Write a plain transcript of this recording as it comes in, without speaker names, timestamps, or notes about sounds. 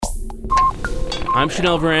I'm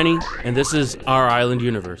Chanel Varani, and this is Our Island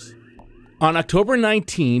Universe. On October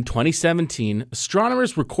 19, 2017,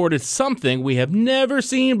 astronomers recorded something we have never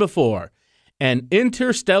seen before, an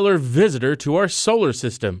interstellar visitor to our solar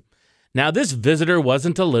system. Now, this visitor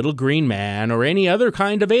wasn't a little green man or any other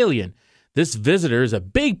kind of alien. This visitor is a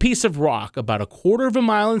big piece of rock about 1/4 of a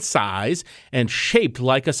mile in size and shaped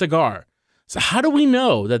like a cigar. So how do we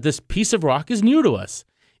know that this piece of rock is new to us?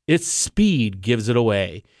 Its speed gives it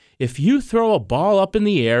away. If you throw a ball up in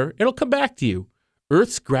the air, it'll come back to you.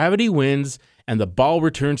 Earth's gravity wins, and the ball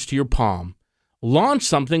returns to your palm. Launch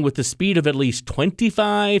something with the speed of at least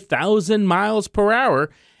 25,000 miles per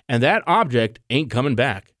hour, and that object ain't coming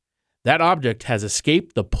back. That object has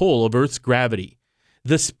escaped the pull of Earth's gravity.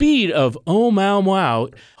 The speed of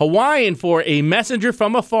Oumaumau, Hawaiian for a messenger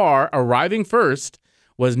from afar arriving first,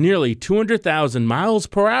 was nearly 200,000 miles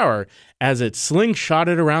per hour as it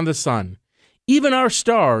slingshotted around the sun. Even our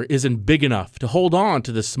star isn't big enough to hold on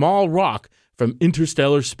to the small rock from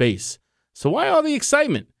interstellar space. So why all the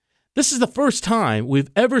excitement? This is the first time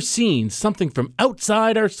we've ever seen something from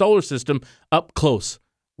outside our solar system up close.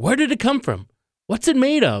 Where did it come from? What's it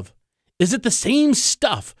made of? Is it the same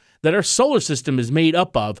stuff that our solar system is made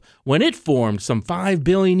up of when it formed some 5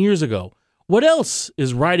 billion years ago? What else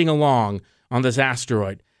is riding along on this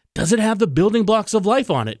asteroid? Does it have the building blocks of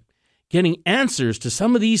life on it? Getting answers to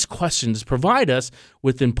some of these questions provide us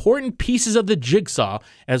with important pieces of the jigsaw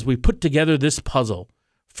as we put together this puzzle.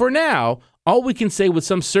 For now, all we can say with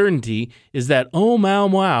some certainty is that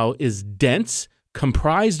Oumaumau is dense,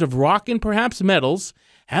 comprised of rock and perhaps metals,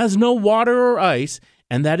 has no water or ice,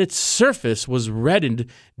 and that its surface was reddened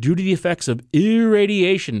due to the effects of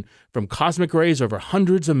irradiation from cosmic rays over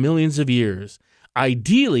hundreds of millions of years.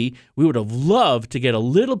 Ideally, we would have loved to get a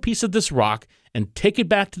little piece of this rock and take it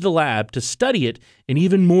back to the lab to study it in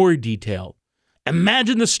even more detail.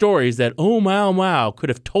 Imagine the stories that Oumaumau could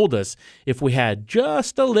have told us if we had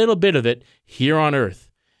just a little bit of it here on Earth.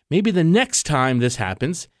 Maybe the next time this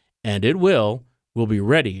happens, and it will, we'll be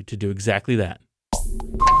ready to do exactly that.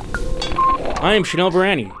 I am Chanel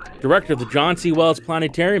Varani, director of the John C. Wells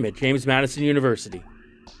Planetarium at James Madison University.